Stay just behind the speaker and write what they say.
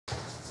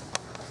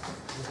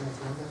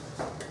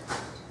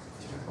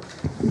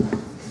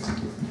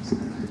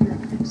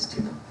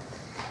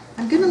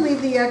I'm going to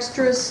leave the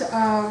extras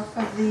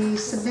of the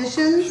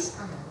submissions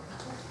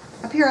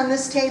up here on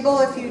this table.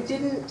 If you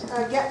didn't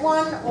get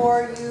one,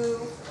 or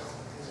you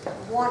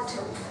want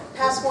to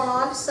pass one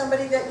on to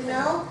somebody that you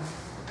know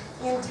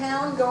in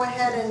town, go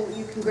ahead and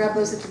you can grab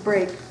those at the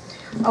break.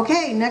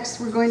 Okay, next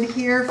we're going to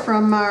hear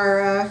from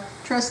our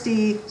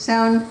trusty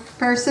sound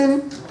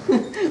person.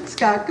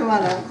 Scott, come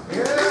on up.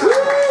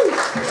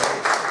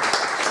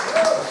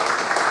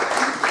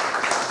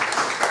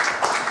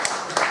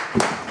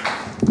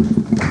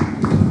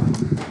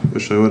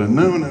 Wish I would have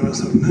known I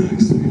was up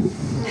next.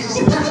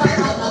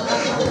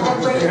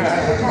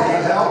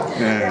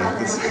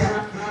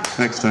 Yeah,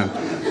 next time.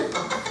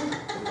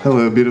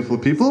 Hello, beautiful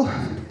people.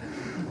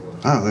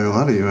 Wow, there are a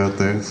lot of you out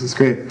there. This is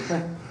great.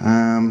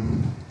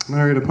 I'm going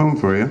to read a poem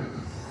for you.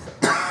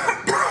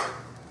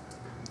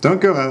 Don't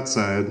go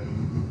outside.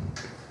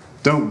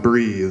 Don't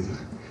breathe.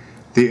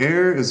 The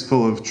air is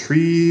full of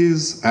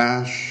trees.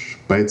 Ash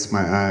bites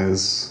my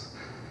eyes.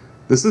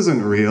 This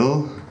isn't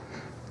real.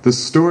 The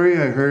story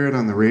I heard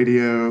on the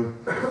radio,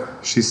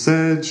 she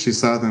said she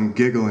saw them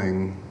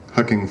giggling,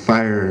 hucking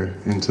fire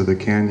into the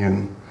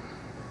canyon.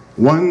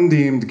 One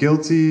deemed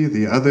guilty,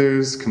 the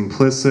others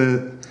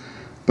complicit.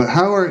 But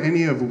how are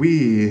any of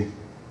we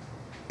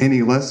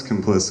any less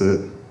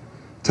complicit?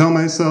 Tell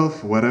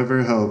myself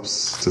whatever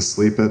helps to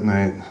sleep at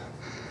night.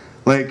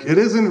 Like, it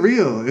isn't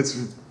real.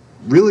 It's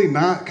really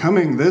not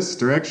coming this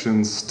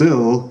direction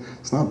still.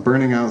 It's not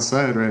burning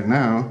outside right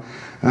now.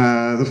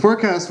 The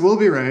forecast will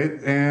be right,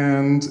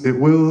 and it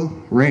will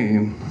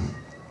rain,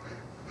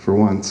 for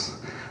once.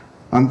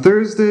 On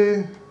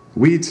Thursday,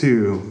 we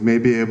too may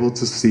be able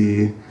to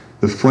see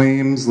the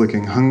flames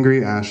licking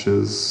hungry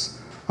ashes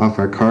off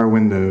our car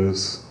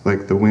windows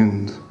like the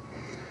wind.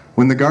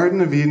 When the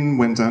Garden of Eden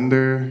went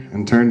under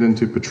and turned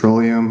into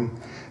petroleum,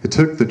 it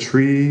took the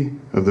tree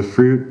of the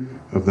fruit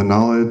of the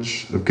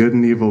knowledge of good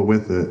and evil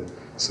with it,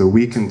 so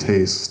we can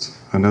taste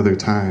another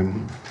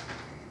time.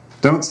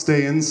 Don't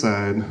stay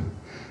inside.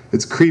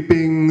 It's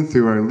creeping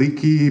through our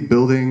leaky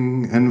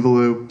building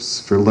envelopes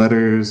for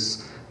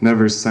letters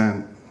never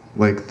sent,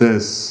 like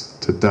this,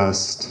 to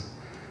dust.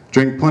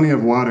 Drink plenty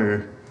of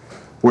water.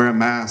 Wear a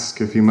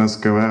mask if you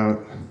must go out.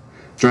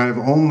 Drive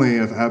only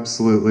if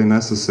absolutely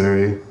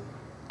necessary.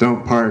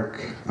 Don't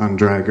park on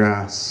dry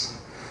grass.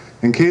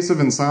 In case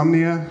of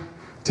insomnia,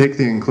 take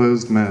the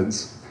enclosed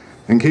meds.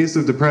 In case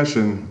of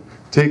depression,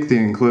 take the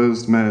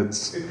enclosed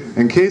meds.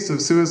 In case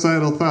of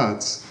suicidal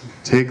thoughts,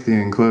 take the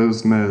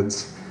enclosed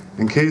meds.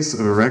 In case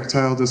of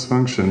erectile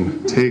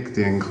dysfunction, take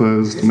the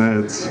enclosed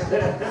meds.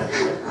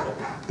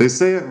 They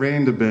say it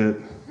rained a bit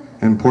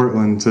in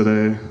Portland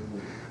today.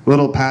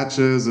 Little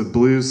patches of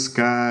blue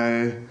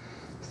sky.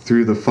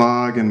 Through the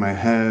fog in my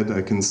head,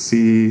 I can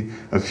see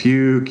a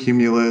few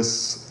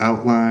cumulus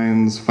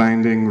outlines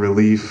finding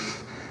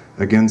relief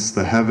against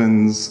the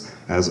heavens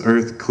as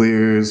Earth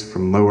clears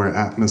from lower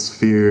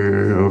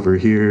atmosphere over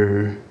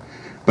here.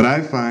 But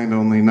I find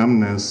only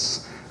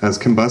numbness as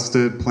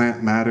combusted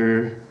plant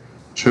matter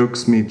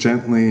chokes me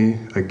gently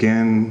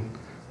again,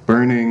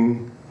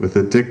 burning with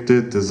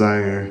addicted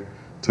desire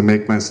to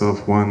make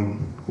myself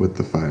one with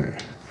the fire.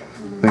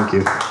 Thank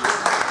you.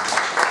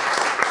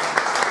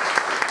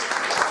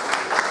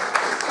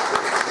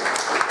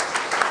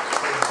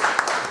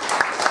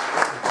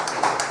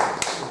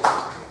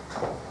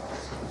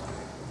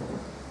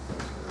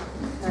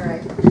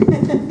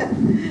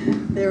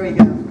 There we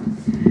go.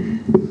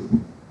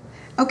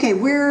 Okay,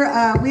 we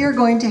are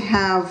going to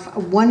have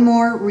one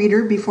more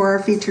reader before our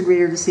featured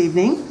reader this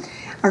evening.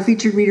 Our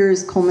featured reader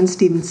is Coleman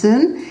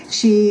Stevenson.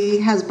 She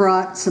has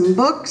brought some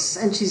books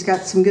and she's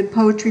got some good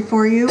poetry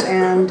for you,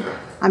 and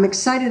I'm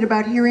excited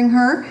about hearing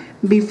her.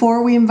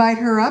 Before we invite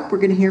her up, we're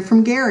going to hear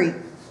from Gary.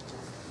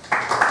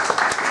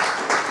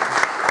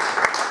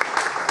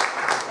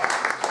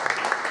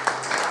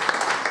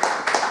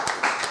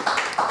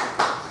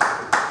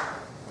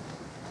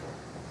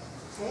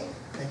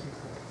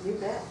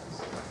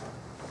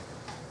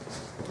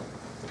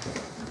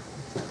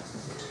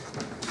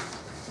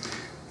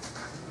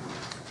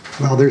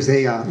 Well, there's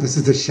this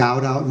is a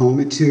shout out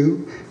moment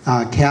too.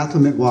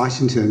 Catherine at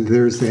Washington,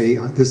 there's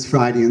this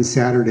Friday and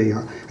Saturday,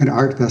 an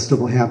art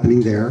festival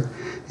happening there.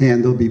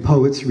 And there'll be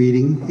poets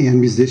reading and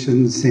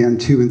musicians and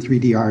 2- and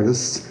 3D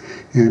artists.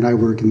 And I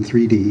work in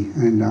 3D.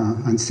 And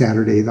on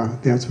Saturday,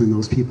 that's when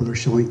those people are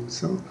showing.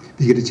 So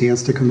if you get a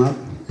chance to come up,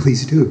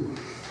 please do.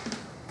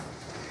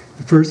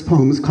 The first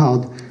poem is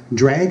called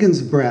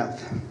Dragon's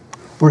Breath,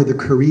 or the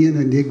Korean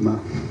Enigma.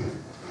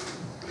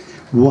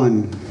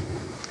 1.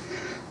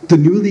 The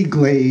newly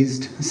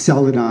glazed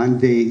celadon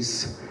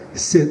vase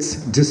sits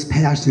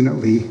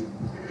dispassionately.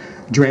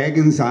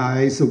 Dragon's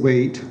eyes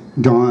await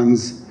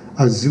dawn's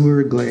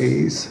azure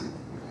glaze.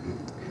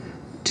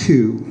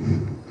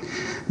 2.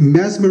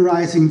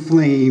 Mesmerizing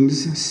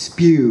flames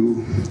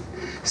spew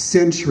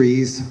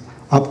centuries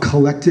of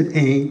collected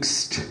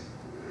angst.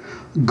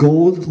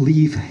 Gold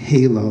leaf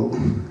halo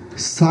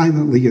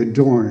silently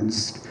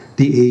adorns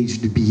the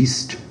aged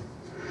beast.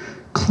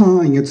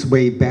 clawing its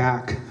way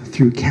back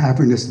through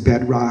cavernous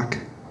bedrock,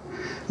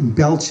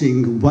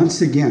 belching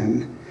once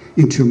again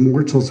into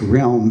mortal's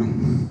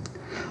realm,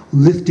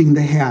 lifting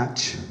the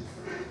hatch,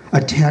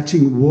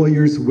 attaching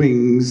warrior's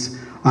wings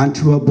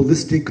onto a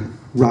ballistic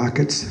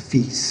rocket's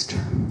feast.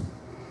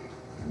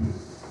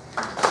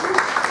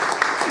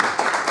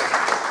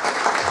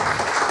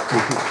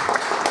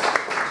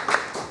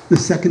 The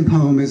second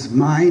poem is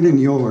Mine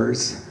and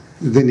Yours,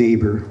 the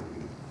Neighbor.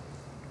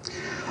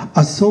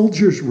 A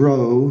soldier's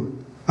row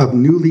of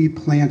newly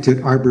planted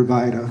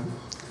arborvitae,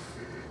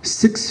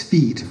 6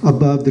 feet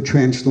above the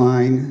trench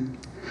line,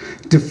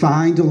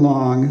 defined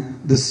along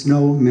the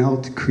snow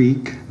melt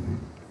creek,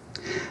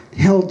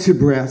 held to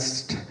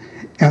breast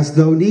as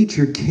though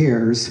nature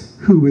cares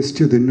who is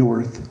to the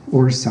north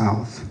or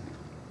south.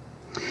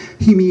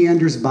 He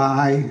meanders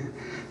by,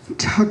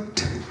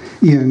 tucked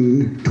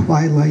in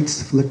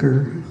twilight's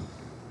flicker,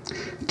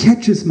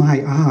 catches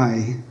my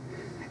eye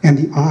and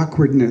the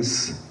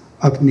awkwardness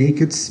of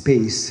naked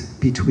space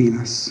between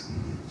us.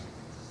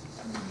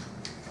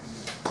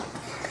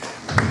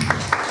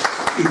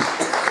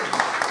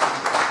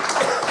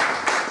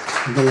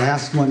 The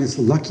last one is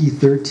Lucky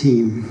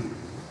 13.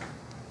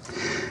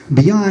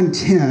 Beyond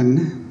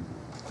 10,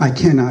 I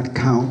cannot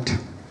count.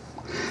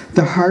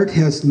 The heart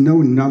has no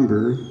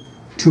number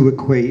to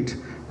equate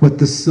what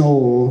the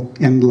soul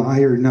and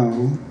lyre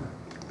know.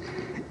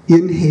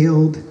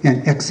 Inhaled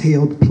and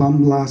exhaled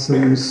plum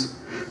blossoms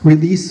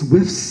release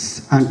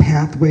whiffs on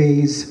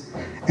pathways,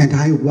 and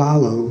I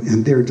wallow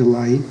in their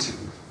delight.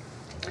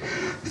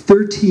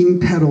 13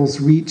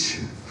 petals reach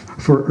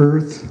for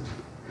earth,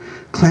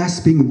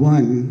 clasping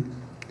one,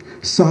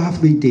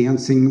 softly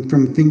dancing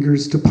from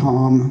fingers to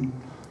palm,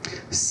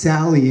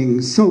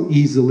 sallying so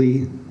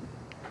easily,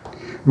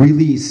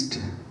 released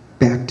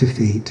back to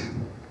fate.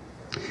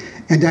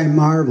 And I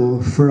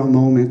marvel for a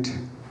moment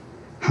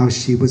how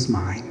she was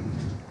mine.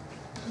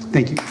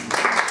 Thank you.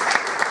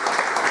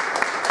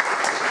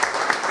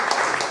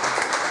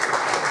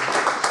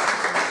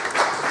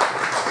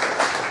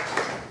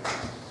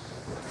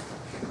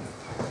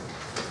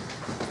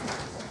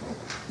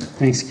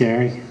 Thanks,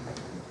 Gary.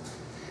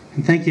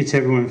 And thank you to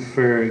everyone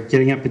for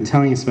getting up and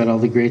telling us about all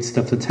the great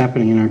stuff that's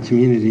happening in our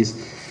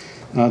communities.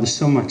 There's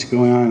so much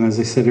going on, as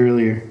I said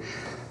earlier.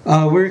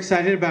 We're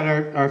excited about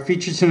our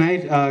feature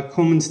tonight.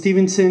 Coleman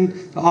Stevenson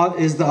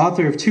is the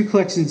author of 2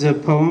 collections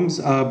of poems,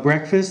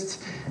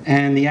 Breakfast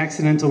and The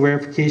Accidental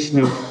Rarefication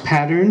of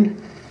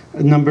Pattern,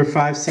 number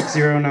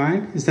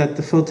 5609. Is that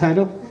the full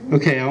title?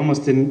 Okay, I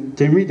almost didn't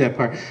read that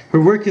part.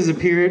 Her work has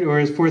appeared or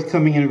is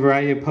forthcoming in a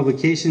variety of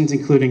publications,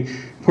 including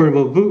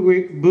Portable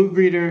Boog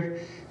Reader,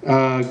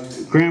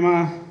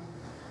 Gramma,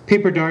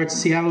 Paper Darts,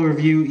 Seattle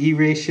Review,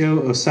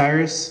 E-Ratio,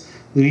 Osiris,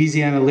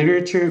 Louisiana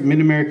Literature,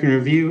 Mid-American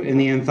Review, and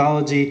the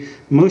anthology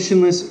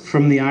Motionless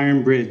from the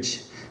Iron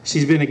Bridge.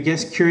 She's been a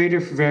guest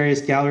curator for various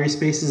gallery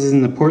spaces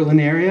in the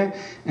Portland area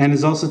and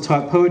has also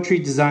taught poetry,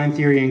 design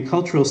theory, and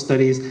cultural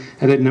studies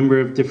at a number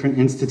of different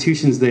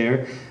institutions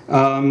there.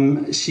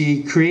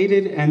 She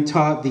created and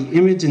taught the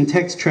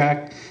Image+Text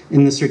track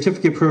in the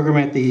certificate program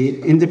at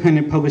the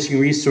Independent Publishing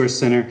Resource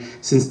Center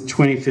since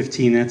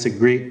 2015. That's a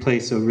great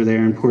place over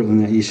there in Portland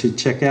that you should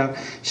check out.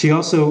 She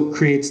also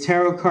creates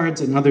tarot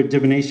cards and other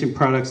divination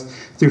products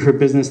through her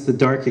business, The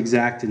Dark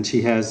Exact, and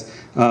she has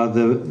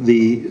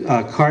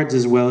the cards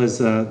as well as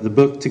the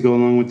book to go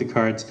along with the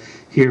cards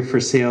here for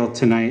sale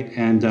tonight.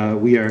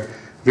 And we are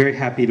very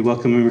happy to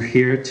welcome her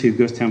here to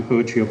Ghost Town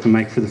Poetry Open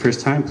Mic for the first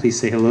time. Please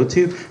say hello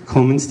to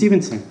Coleman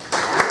Stevenson.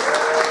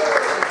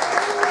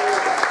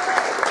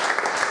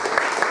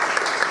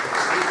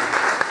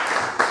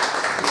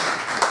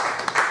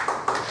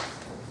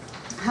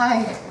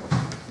 Hi.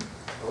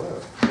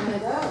 Hello. I'm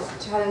gonna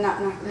try to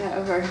not knock that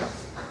over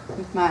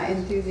with my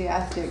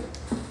enthusiastic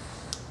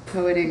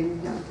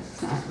poeting. No,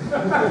 it's not.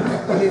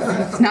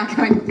 It's not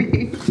going to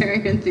be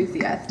very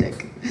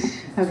enthusiastic.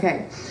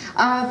 Okay.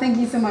 Thank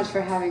you so much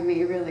for having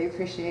me. Really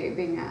appreciate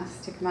being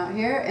asked to come out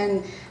here.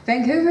 And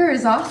Vancouver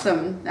is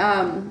awesome.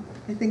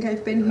 I think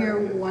I've been here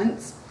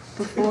once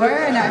before,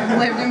 and I've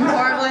lived in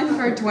Portland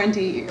for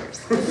 20 years.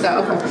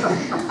 So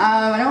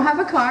I don't have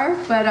a car,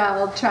 but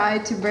I'll try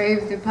to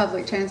brave the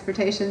public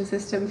transportation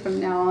system from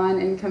now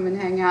on and come and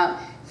hang out.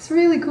 It's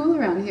really cool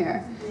around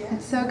here.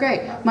 It's so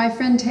great. My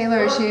friend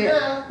Taylor,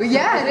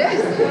 yeah, it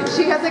is.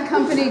 She has a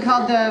company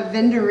called the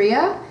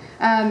Venderia.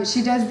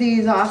 She does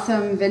these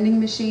awesome vending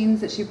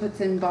machines that she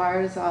puts in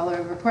bars all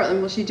over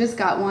Portland. Well, she just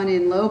got one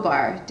in Low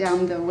Bar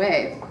down the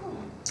way.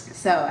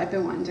 So I've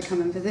been wanting to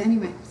come and visit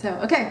anyway. So,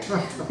 okay,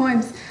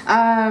 poems.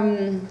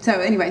 So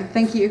anyway,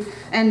 thank you.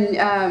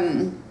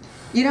 And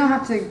you don't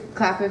have to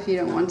clap if you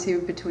don't want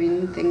to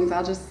between things.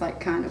 I'll just like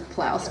kind of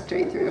plow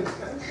straight through.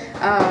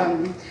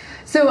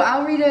 So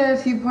I'll read a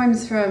few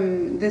poems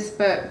from this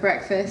book,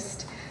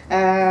 Breakfast.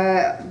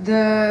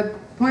 The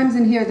poems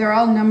in here, they're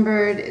all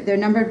numbered. They're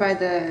numbered by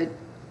the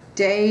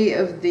day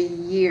of the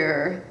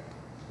year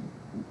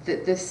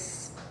that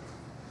this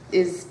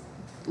is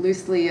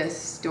loosely a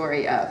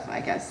story of, I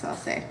guess I'll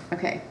say.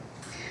 Okay.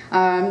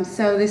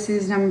 So this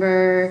is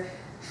number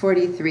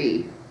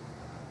 43.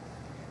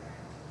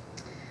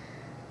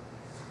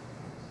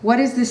 What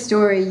is the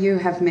story you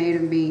have made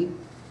of me?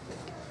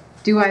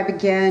 Do I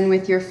begin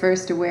with your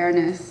first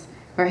awareness,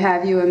 or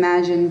have you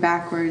imagined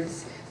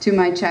backwards to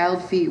my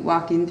child feet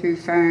walking through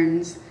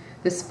ferns,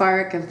 the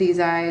spark of these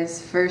eyes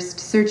first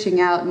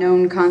searching out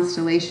known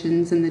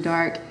constellations in the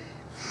dark?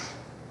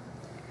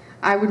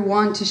 I would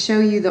want to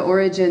show you the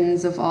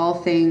origins of all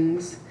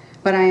things,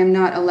 but I am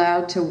not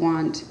allowed to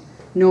want,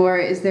 nor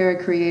is there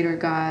a creator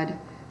God.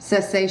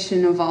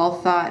 Cessation of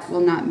all thought will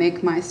not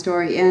make my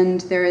story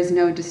end. There is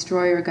no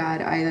destroyer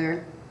God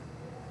either.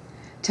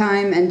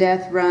 Time and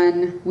death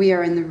run, we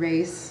are in the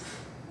race.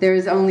 There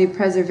is only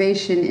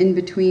preservation in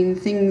between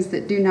things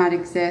that do not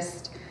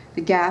exist, the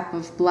gap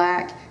of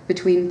black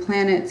between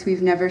planets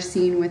we've never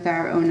seen with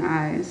our own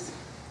eyes.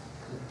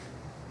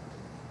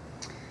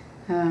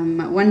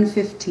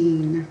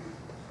 115.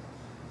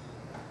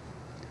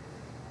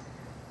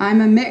 I'm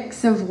a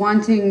mix of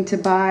wanting to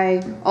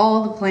buy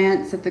all the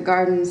plants at the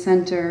garden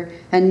center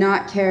and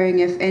not caring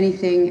if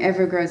anything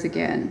ever grows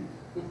again.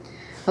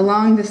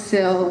 Along the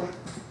sill,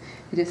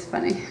 it is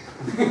funny,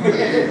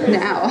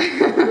 now.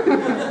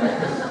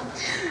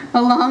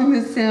 Along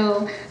the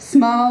sill,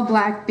 small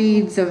black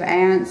beads of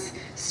ants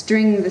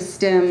string the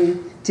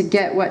stem to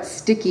get what's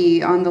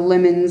sticky on the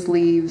lemon's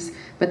leaves,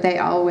 but they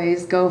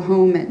always go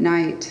home at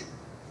night.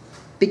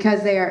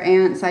 Because they are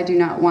ants, I do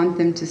not want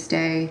them to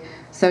stay.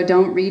 So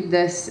don't read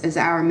this as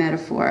our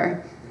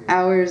metaphor.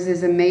 Ours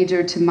is a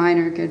major to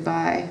minor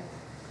goodbye.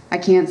 I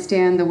can't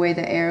stand the way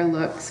the air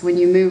looks when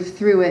you move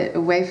through it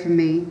away from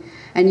me,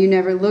 and you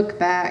never look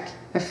back,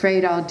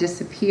 afraid I'll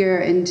disappear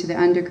into the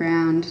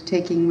underground,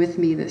 taking with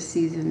me this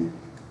season.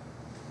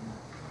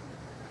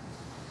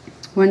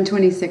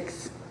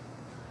 126.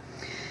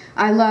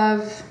 I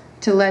love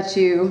to let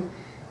you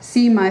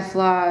see my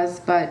flaws,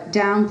 but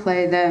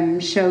downplay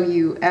them, show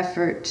you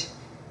effort.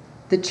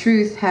 The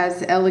truth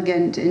has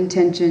elegant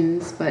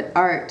intentions, but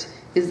art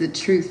is the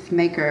truth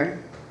maker.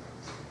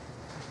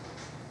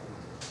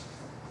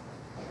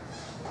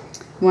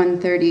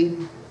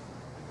 130.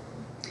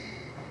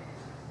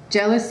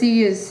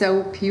 Jealousy is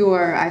so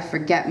pure, I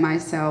forget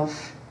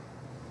myself.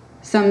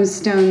 Some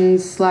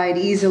stones slide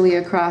easily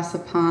across a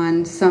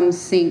pond, some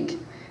sink.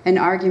 An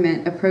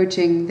argument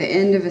approaching the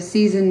end of a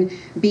season,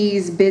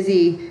 bees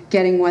busy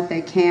getting what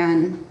they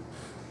can.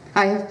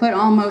 I have put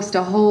almost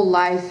a whole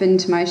life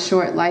into my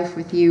short life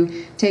with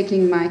you,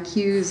 taking my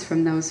cues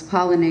from those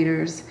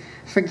pollinators,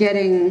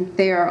 forgetting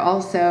they are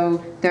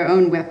also their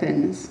own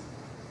weapons.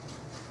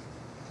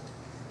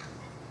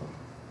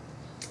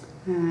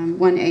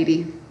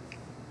 180.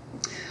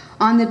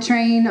 On the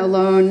train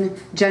alone,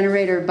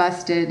 generator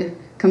busted,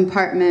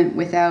 compartment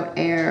without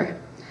air.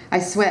 I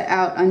sweat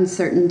out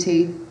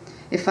uncertainty.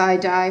 If I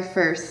die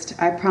first,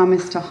 I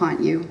promise to haunt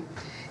you.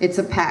 It's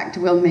a pact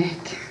we'll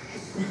make.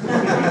 Thank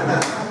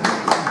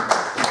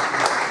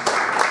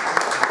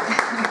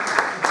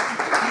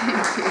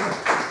you.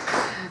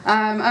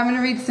 I'm going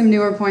to read some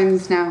newer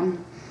poems now.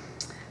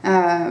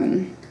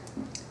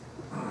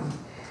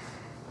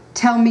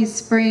 Tell me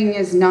spring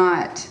is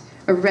not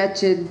a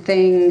wretched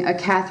thing, a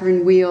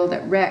Catherine wheel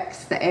that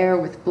wrecks the air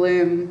with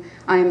bloom.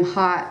 I am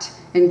hot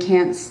and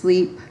can't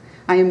sleep.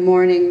 I am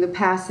mourning the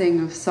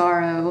passing of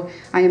sorrow.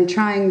 I am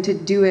trying to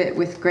do it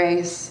with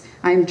grace.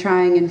 I am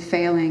trying and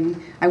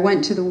failing. I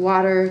went to the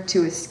water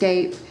to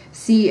escape.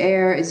 Sea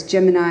air is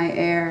Gemini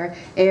air.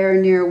 Air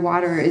near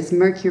water is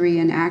Mercury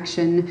in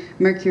action.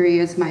 Mercury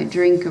is my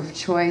drink of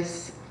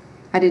choice.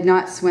 I did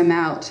not swim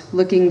out,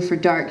 looking for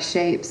dark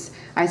shapes.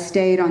 I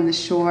stayed on the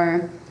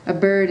shore. A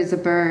bird is a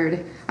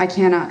bird. I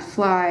cannot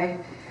fly.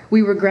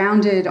 We were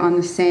grounded on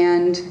the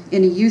sand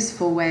in a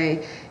useful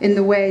way, in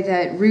the way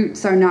that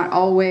roots are not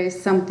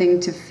always something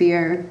to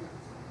fear.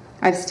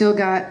 I've still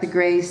got the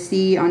gray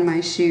sea on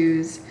my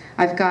shoes.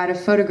 I've got a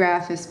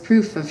photograph as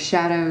proof of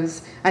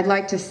shadows. I'd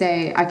like to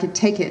say I could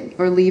take it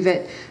or leave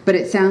it, but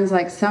it sounds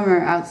like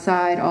summer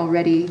outside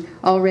already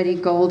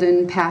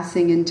golden,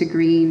 passing into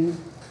green.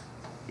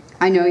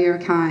 I know you're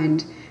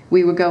kind.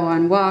 We would go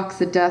on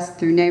walks at dusk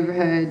through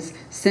neighborhoods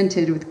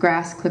scented with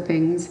grass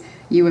clippings.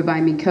 You would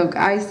buy me Coke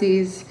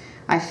Ices.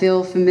 I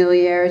feel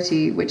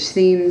familiarity, which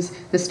seems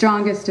the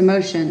strongest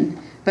emotion,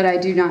 but I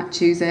do not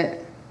choose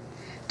it.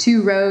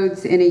 Two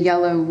roads in a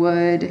yellow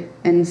wood,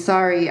 and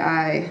sorry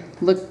I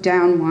looked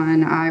down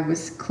one. I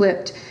was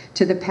clipped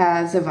to the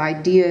paths of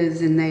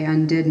ideas, and they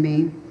undid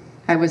me.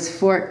 I was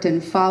forked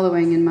and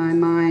following in my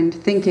mind,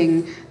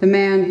 thinking the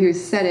man who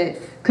said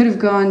it could have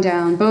gone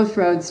down both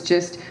roads,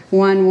 just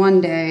one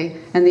day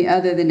and the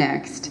other the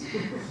next.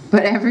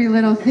 But every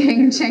little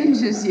thing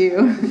changes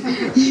you.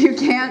 You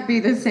can't be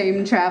the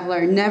same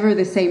traveler, never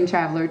the same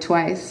traveler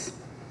twice.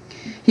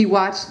 He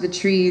watched the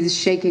trees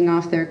shaking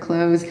off their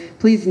clothes.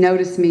 Please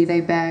notice me,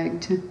 they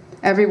begged.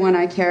 Everyone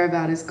I care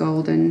about is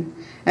golden.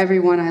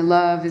 Everyone I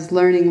love is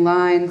learning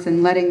lines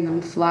and letting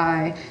them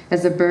fly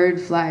as a bird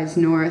flies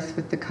north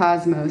with the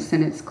cosmos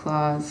in its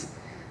claws.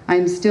 I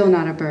am still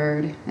not a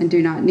bird and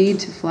do not need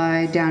to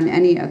fly down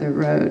any other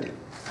road.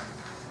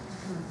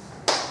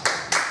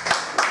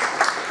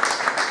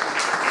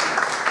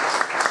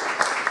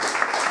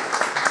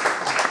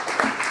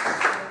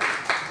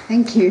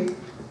 Thank you.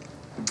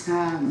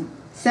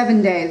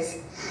 7 days.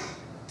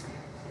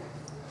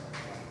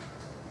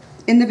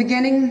 In the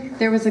beginning,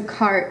 there was a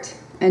cart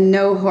and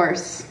no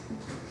horse.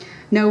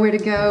 Nowhere to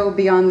go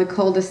beyond the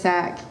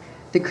cul-de-sac,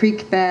 the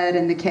creek bed,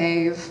 and the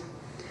cave.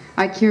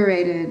 I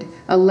curated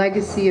a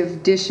legacy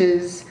of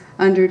dishes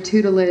under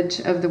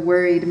tutelage of the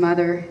worried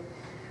mother.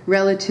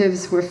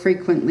 Relatives were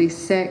frequently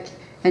sick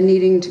and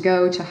needing to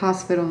go to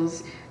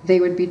hospitals. They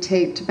would be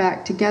taped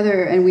back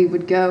together and we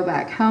would go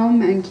back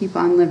home and keep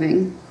on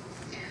living.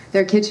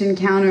 Their kitchen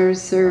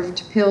counters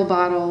served pill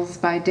bottles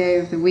by day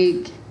of the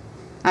week.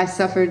 I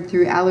suffered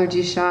through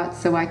allergy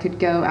shots so I could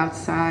go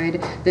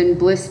outside, then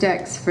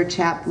Blistex for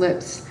chapped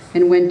lips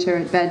in winter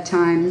at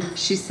bedtime.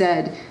 She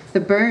said, "The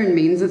burn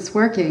means it's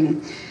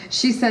working."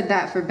 She said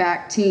that for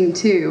Bactine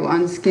too,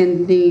 on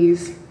skinned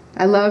knees.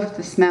 I loved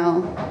the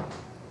smell.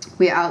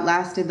 We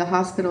outlasted the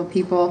hospital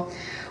people.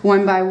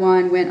 One by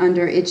one went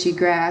under itchy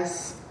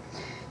grass.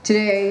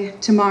 Today,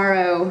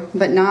 tomorrow,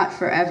 but not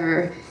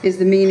forever, is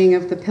the meaning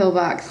of the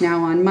pillbox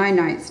now on my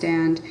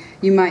nightstand.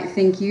 You might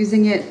think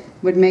using it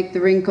would make the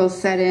wrinkles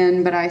set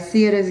in, but I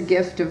see it as a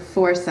gift of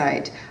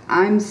foresight.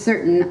 I'm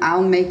certain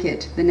I'll make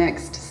it the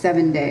next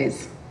 7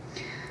 days.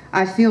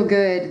 I feel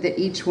good that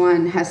each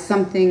one has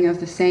something of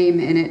the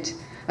same in it,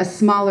 a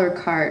smaller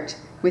cart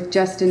with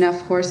just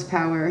enough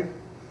horsepower.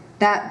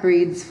 That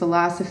breeds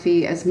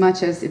philosophy as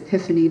much as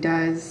epiphany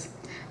does.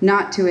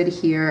 Not to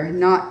adhere,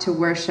 not to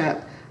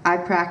worship. I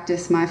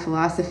practice my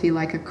philosophy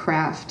like a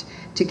craft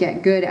to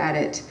get good at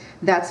it.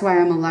 That's why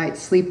I'm a light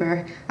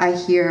sleeper. I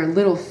hear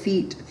little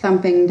feet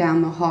thumping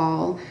down the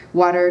hall,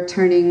 water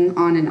turning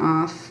on and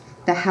off,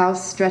 the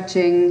house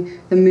stretching,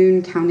 the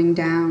moon counting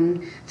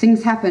down.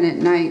 Things happen at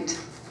night.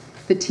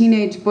 The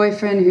teenage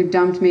boyfriend who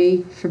dumped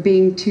me for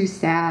being too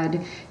sad,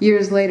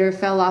 years later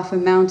fell off a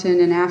mountain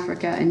in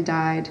Africa and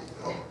died.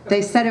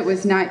 They said it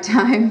was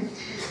nighttime,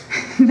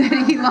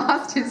 that he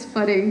lost his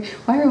footing.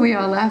 Why are we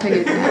all laughing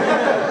at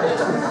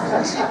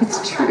that?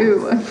 It's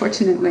true,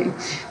 unfortunately.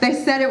 They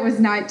said it was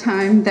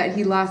nighttime, that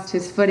he lost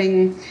his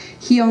footing.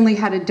 He only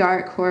had a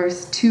dark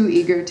horse, too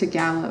eager to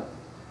gallop.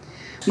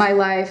 My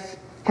life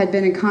had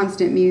been a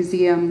constant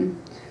museum.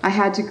 I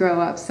had to grow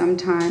up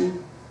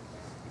sometime.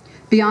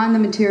 Beyond the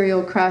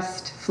material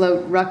crust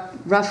float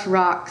rough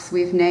rocks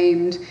we've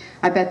named.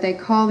 I bet they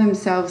call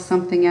themselves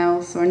something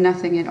else or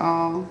nothing at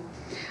all.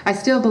 I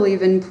still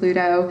believe in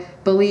Pluto,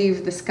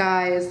 believe the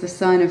sky is the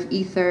son of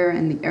ether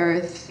and the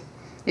earth.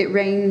 It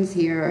rains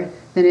here,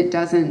 then it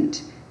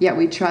doesn't, yet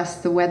we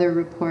trust the weather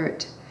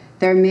report.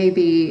 There may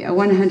be a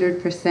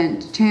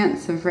 100%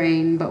 chance of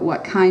rain, but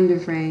what kind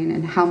of rain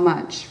and how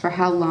much, for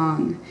how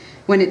long?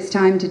 When it's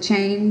time to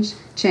change,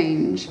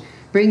 change.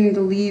 Bring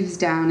the leaves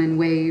down in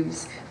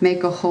waves,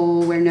 make a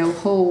hole where no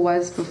hole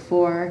was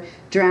before,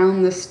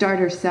 drown the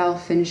starter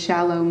self in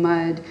shallow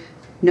mud.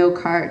 No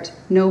cart,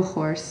 no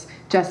horse,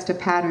 just a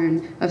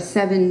pattern of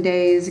 7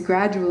 days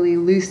gradually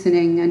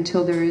loosening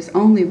until there is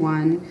only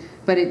one,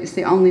 but it's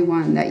the only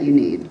one that you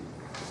need.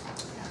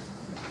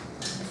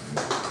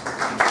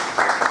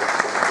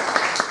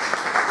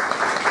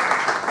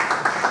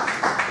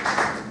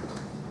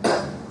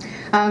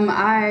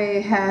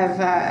 I have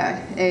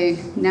a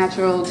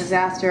natural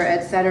disaster,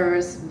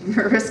 etc.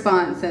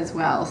 response as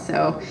well,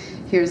 so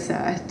here's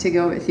to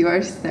go with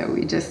yours that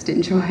we just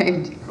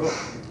enjoyed. Cool.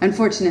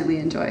 Unfortunately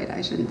enjoyed,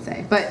 I shouldn't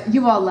say. But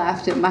you all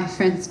laughed at my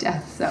friend's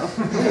death, so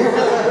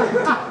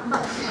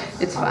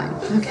it's fine.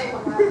 Okay.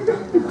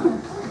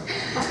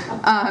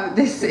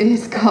 This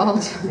is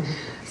called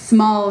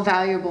Small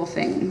Valuable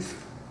Things.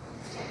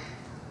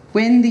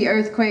 When the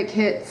earthquake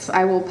hits,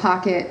 I will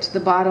pocket the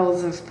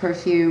bottles of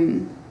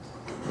perfume.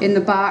 In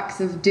the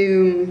box of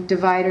doom,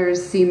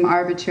 dividers seem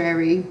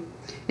arbitrary.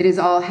 It is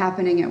all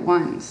happening at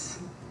once.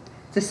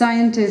 The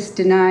scientist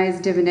denies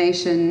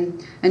divination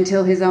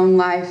until his own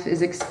life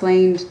is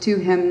explained to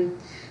him.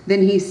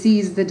 Then he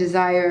sees the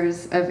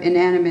desires of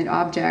inanimate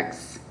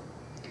objects.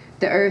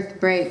 The earth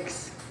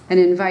breaks and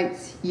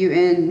invites you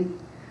in.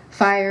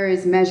 Fire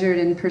is measured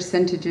in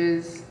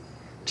percentages.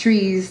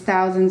 Trees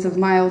thousands of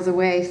miles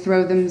away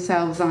throw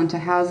themselves onto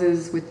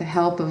houses with the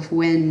help of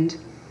wind.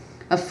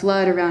 A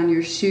flood around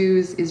your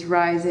shoes is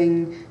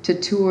rising to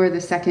tour the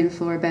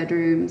second-floor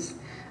bedrooms.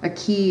 A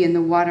key in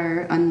the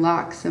water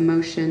unlocks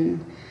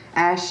emotion.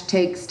 Ash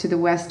takes to the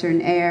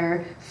western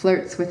air,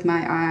 flirts with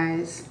my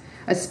eyes.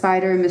 A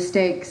spider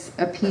mistakes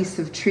a piece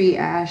of tree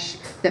ash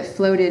that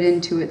floated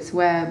into its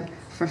web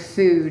for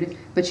food,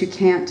 but you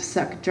can't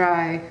suck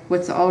dry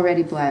what's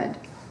already bled.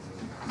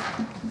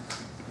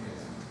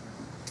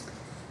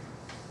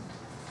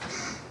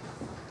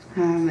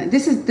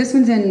 This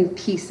one's in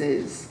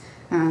pieces,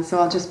 so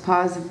I'll just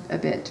pause a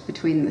bit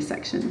between the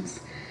sections.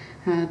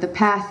 The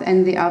path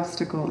and the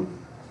obstacle.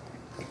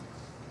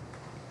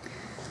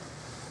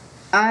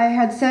 I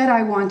had said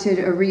I wanted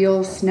a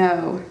real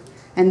snow,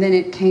 and then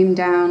it came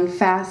down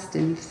fast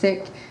and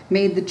thick,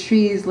 made the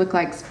trees look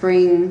like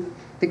spring,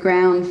 the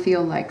ground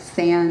feel like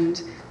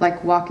sand,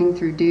 like walking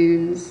through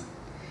dunes.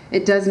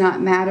 It does not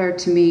matter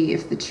to me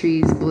if the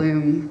trees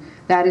bloom.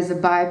 That is a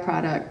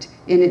byproduct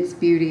in its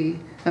beauty.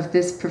 of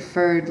this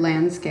preferred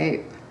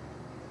landscape.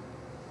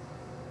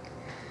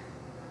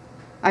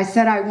 I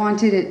said I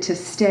wanted it to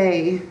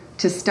stay,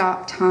 to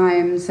stop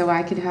time so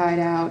I could hide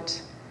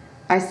out.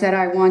 I said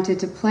I wanted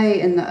to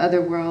play in the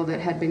other world that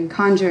had been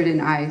conjured in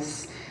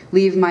ice,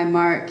 leave my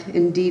mark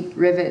in deep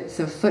rivets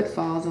of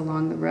footfalls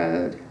along the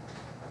road.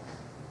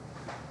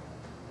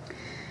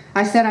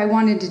 I said I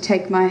wanted to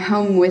take my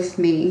home with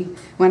me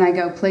when I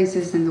go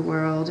places in the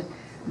world,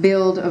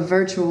 build a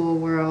virtual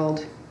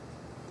world.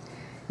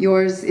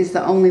 Yours is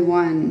the only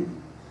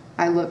one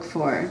I look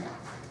for.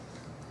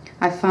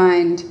 I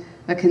find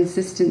a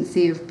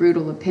consistency of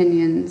brutal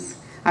opinions.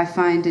 I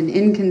find an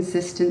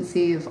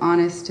inconsistency of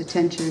honest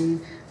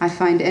attention. I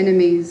find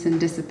enemies and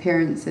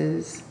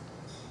disappearances.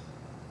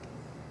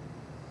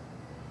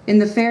 In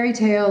the fairy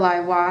tale I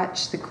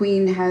watch, the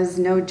queen has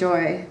no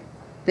joy.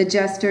 The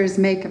jesters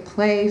make a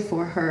play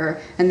for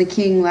her, and the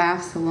king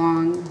laughs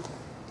along.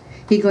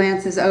 He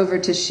glances over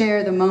to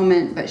share the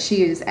moment, but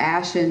she is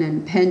ashen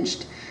and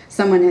pinched.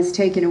 Someone has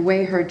taken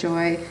away her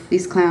joy.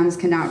 These clowns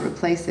cannot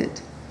replace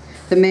it.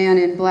 The man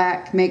in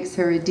black makes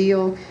her a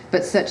deal,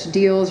 but such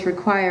deals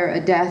require a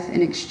death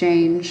in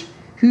exchange,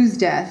 whose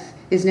death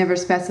is never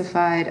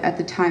specified at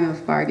the time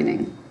of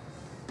bargaining.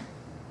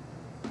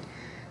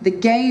 The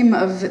game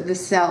of the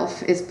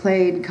self is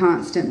played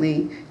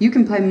constantly. You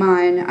can play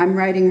mine. I'm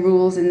writing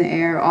rules in the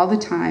air all the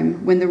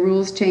time. When the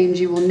rules change,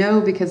 you will know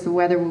because the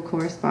weather will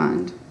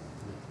correspond.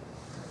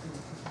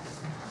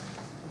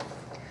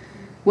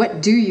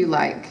 What do you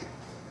like?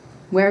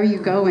 Where are you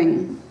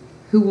going?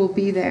 Who will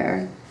be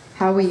there?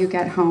 How will you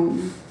get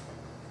home?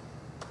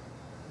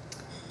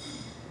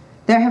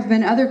 There have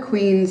been other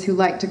queens who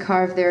like to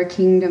carve their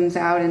kingdoms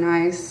out in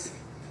ice.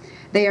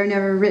 They are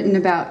never written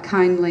about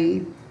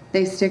kindly.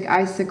 They stick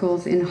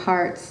icicles in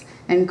hearts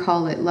and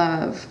call it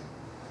love.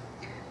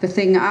 The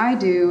thing I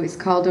do is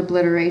called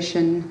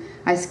obliteration.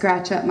 I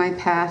scratch up my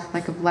path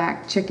like a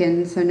black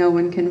chicken so no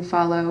one can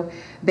follow,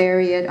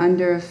 bury it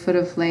under a foot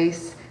of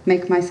lace,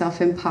 make myself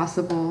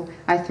impossible.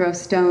 I throw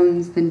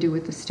stones, then do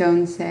what the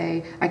stones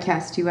say. I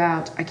cast you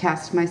out, I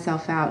cast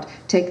myself out,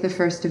 take the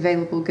first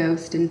available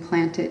ghost and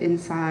plant it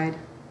inside.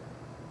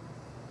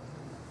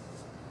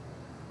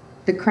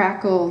 The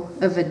crackle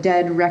of a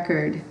dead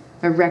record,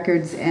 a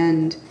record's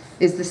end,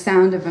 is the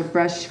sound of a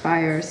brush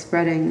fire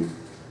spreading.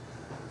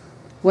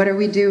 What are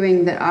we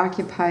doing that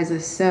occupies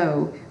us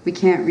so we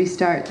can't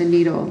restart the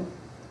needle?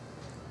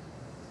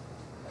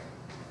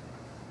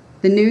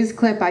 The news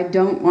clip I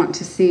don't want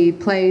to see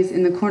plays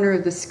in the corner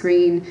of the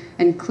screen,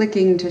 and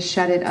clicking to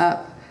shut it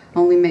up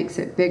only makes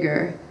it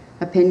bigger.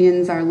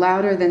 Opinions are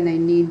louder than they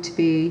need to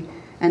be,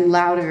 and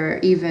louder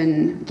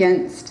even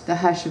against the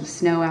hush of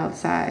snow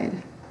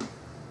outside.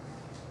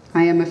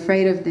 I am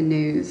afraid of the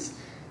news,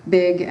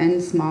 big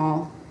and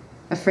small,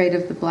 afraid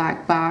of the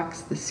black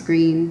box, the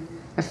screen,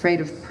 afraid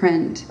of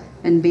print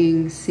and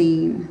being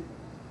seen.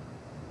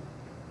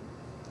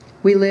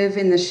 We live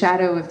in the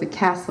shadow of the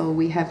castle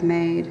we have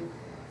made.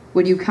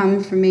 Would you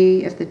come for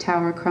me if the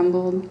tower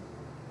crumbled?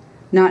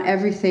 Not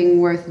everything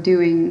worth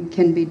doing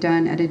can be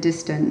done at a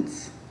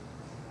distance.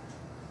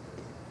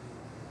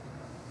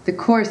 The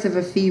course of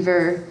a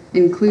fever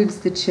includes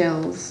the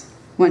chills.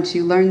 Once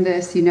you learn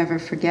this, you never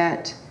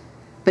forget.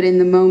 But in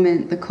the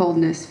moment, the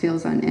coldness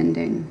feels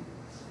unending.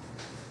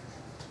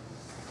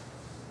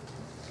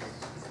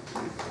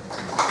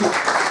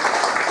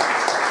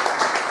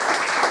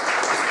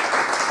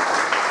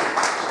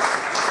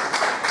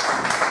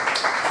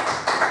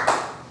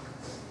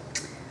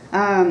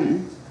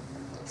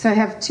 So I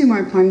have two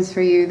more poems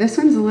for you. This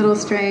one's a little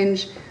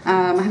strange.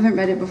 I haven't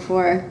read it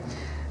before,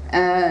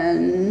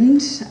 and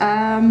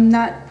I'm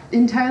not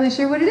entirely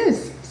sure what it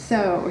is.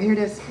 So here it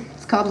is.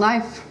 It's called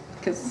Life,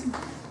 because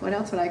what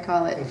else would I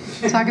call it?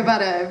 Talk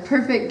about a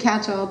perfect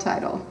catch-all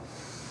title.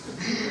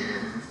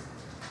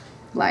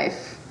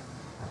 Life.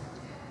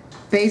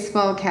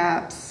 Baseball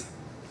caps,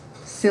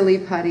 silly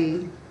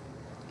putty,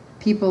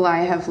 people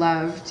I have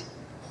loved,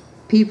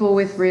 people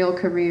with real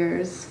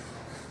careers,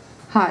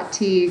 hot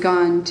tea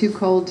gone too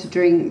cold to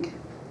drink,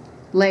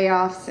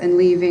 layoffs and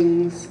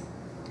leavings,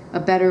 a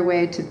better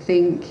way to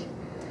think,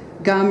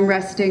 gum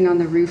resting on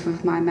the roof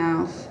of my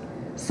mouth,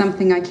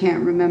 something I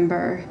can't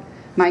remember,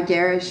 my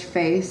garish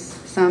face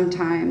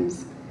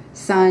sometimes,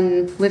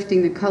 sun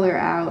lifting the color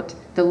out,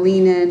 the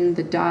lean in,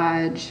 the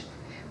dodge.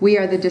 We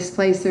are the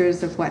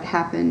displacers of what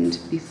happened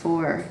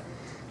before.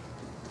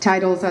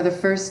 Titles are the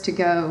first to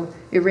go,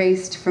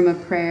 erased from a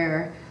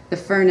prayer, the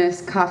furnace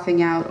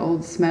coughing out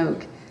old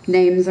smoke.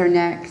 Names are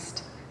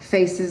next,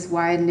 faces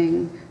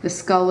widening, the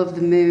skull of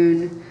the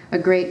moon, a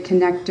great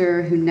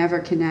connector who never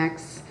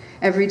connects.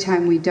 Every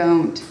time we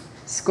don't,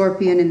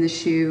 scorpion in the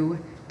shoe,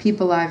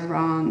 people I've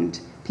wronged,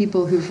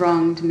 people who've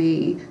wronged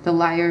me, the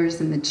liars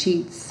and the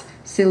cheats,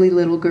 silly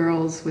little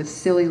girls with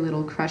silly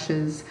little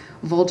crushes,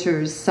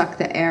 vultures suck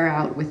the air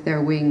out with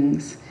their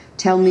wings.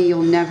 Tell me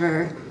you'll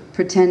never,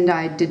 pretend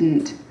I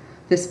didn't.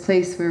 This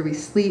place where we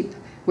sleep,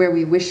 where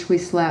we wish we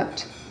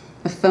slept.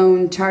 A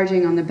phone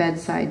charging on the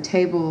bedside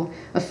table,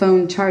 a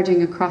phone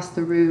charging across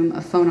the room,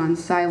 a phone on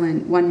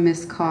silent, one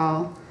missed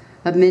call.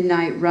 a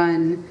midnight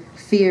run,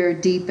 fear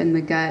deep in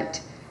the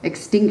gut,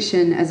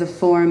 extinction as a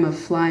form of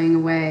flying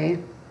away.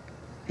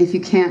 If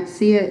you can't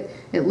see it,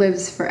 it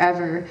lives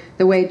forever,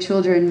 the way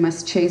children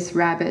must chase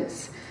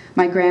rabbits.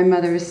 My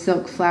grandmother's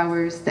silk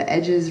flowers, the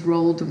edges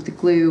rolled with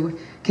glue,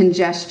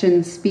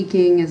 congestion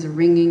speaking as a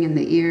ringing in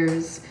the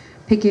ears,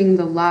 picking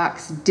the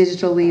locks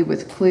digitally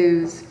with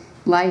clues,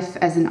 life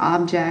as an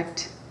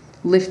object,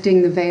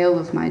 lifting the veil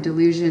of my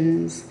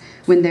delusions.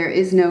 When there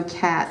is no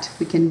cat,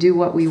 we can do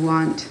what we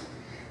want.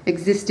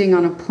 Existing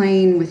on a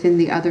plane within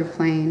the other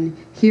plane,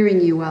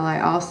 hearing you while I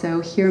also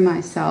hear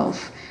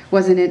myself.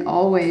 Wasn't it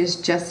always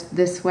just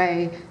this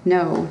way?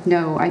 No,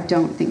 I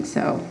don't think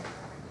so.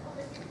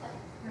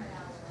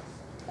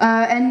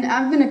 And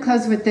I'm going to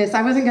close with this.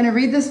 I wasn't going to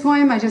read this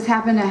poem. I just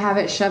happened to have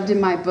it shoved in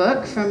my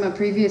book from a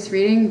previous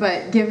reading.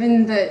 But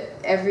given that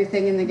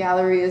everything in the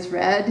gallery is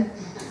red,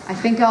 I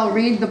think I'll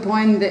read the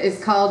poem that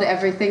is called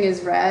Everything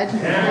is Red.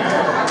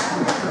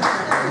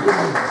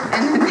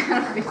 And then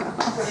that'll be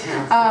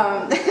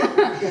all.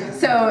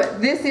 So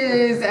this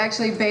is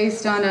actually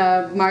based on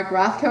a Mark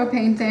Rothko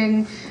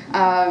painting.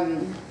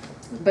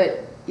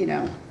 But, you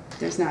know,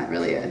 there's not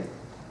really a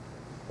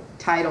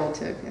title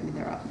to, I mean,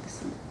 they're all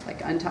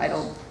like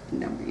untitled,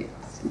 no,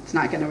 it's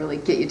not going to really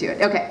get you to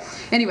it. Okay,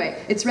 anyway,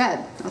 it's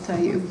red, I'll tell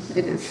you.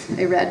 It is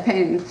a red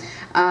painting,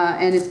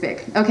 and it's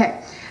big.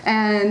 Okay,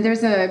 and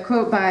there's a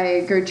quote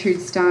by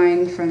Gertrude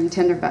Stein from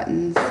Tender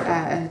Buttons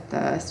at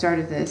the start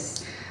of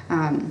this.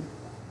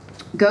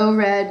 Go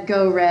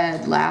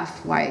red,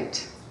 laugh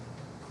white.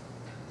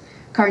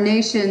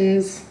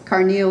 Carnations,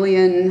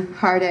 carnelian,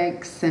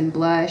 heartaches and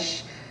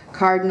blush,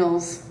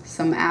 cardinals,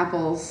 some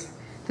apples,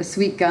 the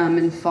sweet gum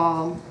in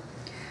fall.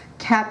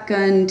 Cap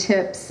gun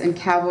tips and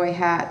cowboy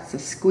hats, a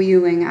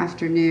squealing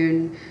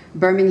afternoon,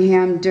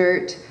 Birmingham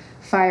dirt,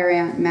 fire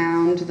ant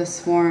mound, the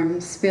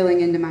swarm spilling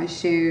into my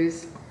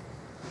shoes.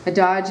 A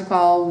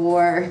dodgeball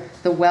war,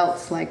 the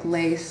welts like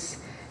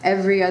lace,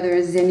 every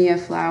other zinnia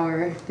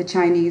flower, the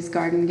Chinese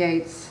garden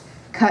gates,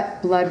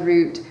 cut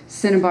bloodroot,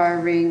 cinnabar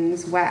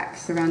rings,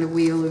 wax around a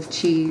wheel of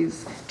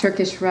cheese,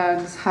 Turkish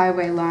rugs,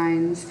 highway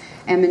lines,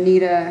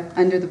 amanita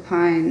under the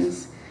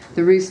pines,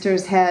 the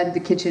rooster's head, the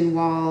kitchen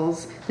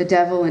walls, the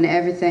devil and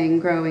everything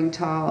growing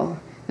tall,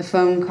 the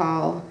phone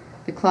call,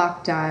 the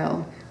clock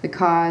dial, the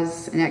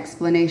cause and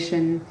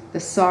explanation, the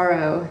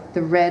sorrow,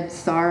 the red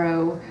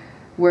sorrow,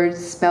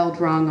 words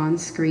spelled wrong on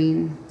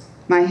screen.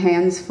 My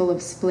hands full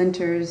of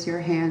splinters,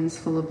 your hands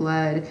full of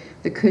blood,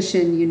 the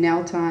cushion you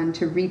knelt on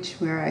to reach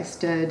where I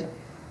stood.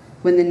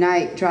 When the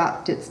night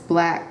dropped its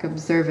black,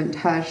 observant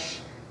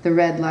hush, the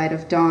red light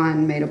of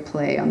dawn made a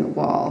play on the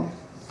wall.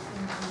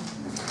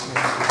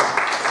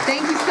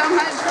 Thank you so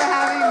much for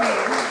having me.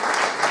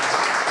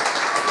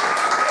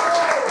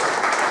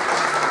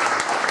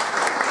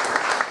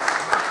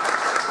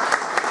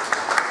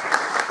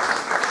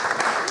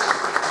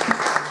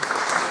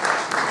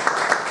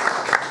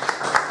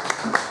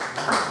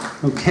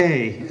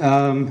 Okay,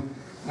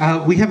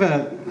 we have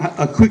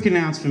a quick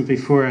announcement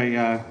before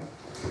I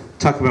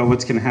talk about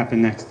what's going to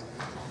happen next.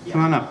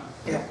 Come on up.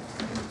 Yeah,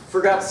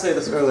 forgot to say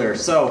this earlier.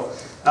 So,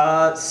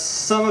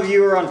 some of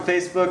you are on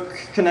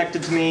Facebook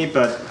connected to me,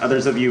 but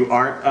others of you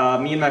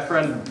aren't. Me and my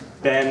friend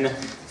Ben,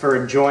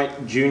 for a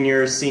joint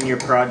junior-senior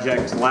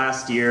project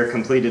last year,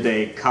 completed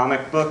a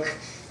comic book,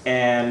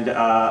 and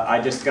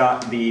I just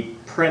got the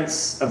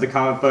prints of the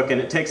comic book,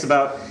 and it takes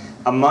about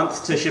a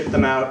month to ship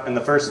them out, and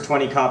the first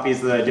 20 copies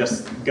that I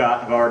just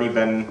got have already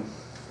been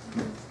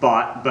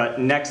bought, but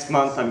next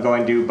month I'm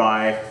going to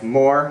buy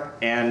more,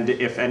 and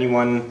if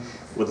anyone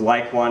would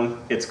like one,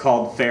 it's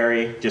called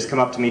Fairy. Just come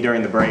up to me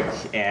during the break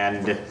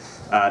and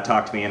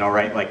talk to me, and I'll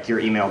write like your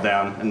email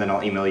down, and then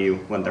I'll email you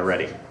when they're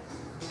ready.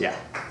 Yeah.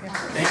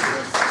 Thank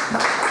you.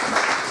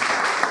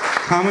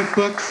 Comic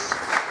books,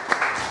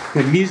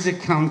 the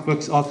music, comic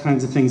books, all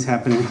kinds of things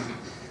happening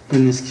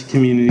in this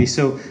community.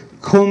 So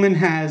Coleman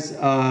has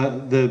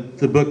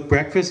the book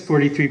Breakfast,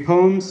 43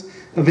 poems,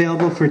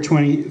 available for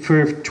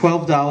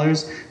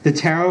 $12. The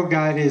tarot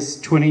guide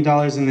is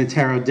 $20 and the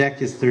tarot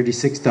deck is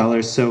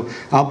 $36. So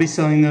I'll be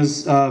selling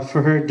those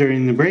for her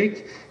during the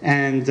break,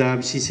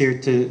 and she's here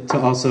to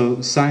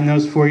also sign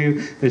those for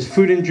you. There's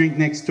food and drink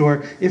next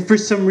door. If for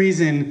some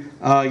reason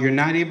you're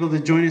not able to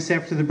join us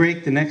after the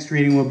break, the next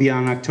reading will be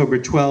on October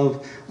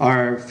 12.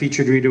 Our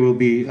featured reader will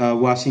be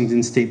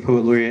Washington State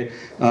Poet Laureate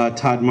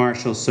Todd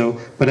Marshall.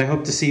 But I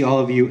hope to see all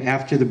of you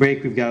after the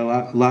break. We've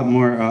got a lot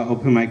more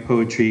open mic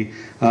poetry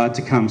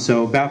to come.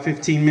 So about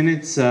 15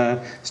 minutes,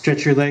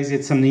 stretch your legs,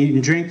 get something to eat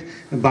and drink,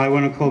 buy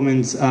one of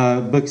Coleman's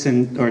books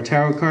or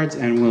tarot cards,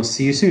 and we'll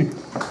see you soon.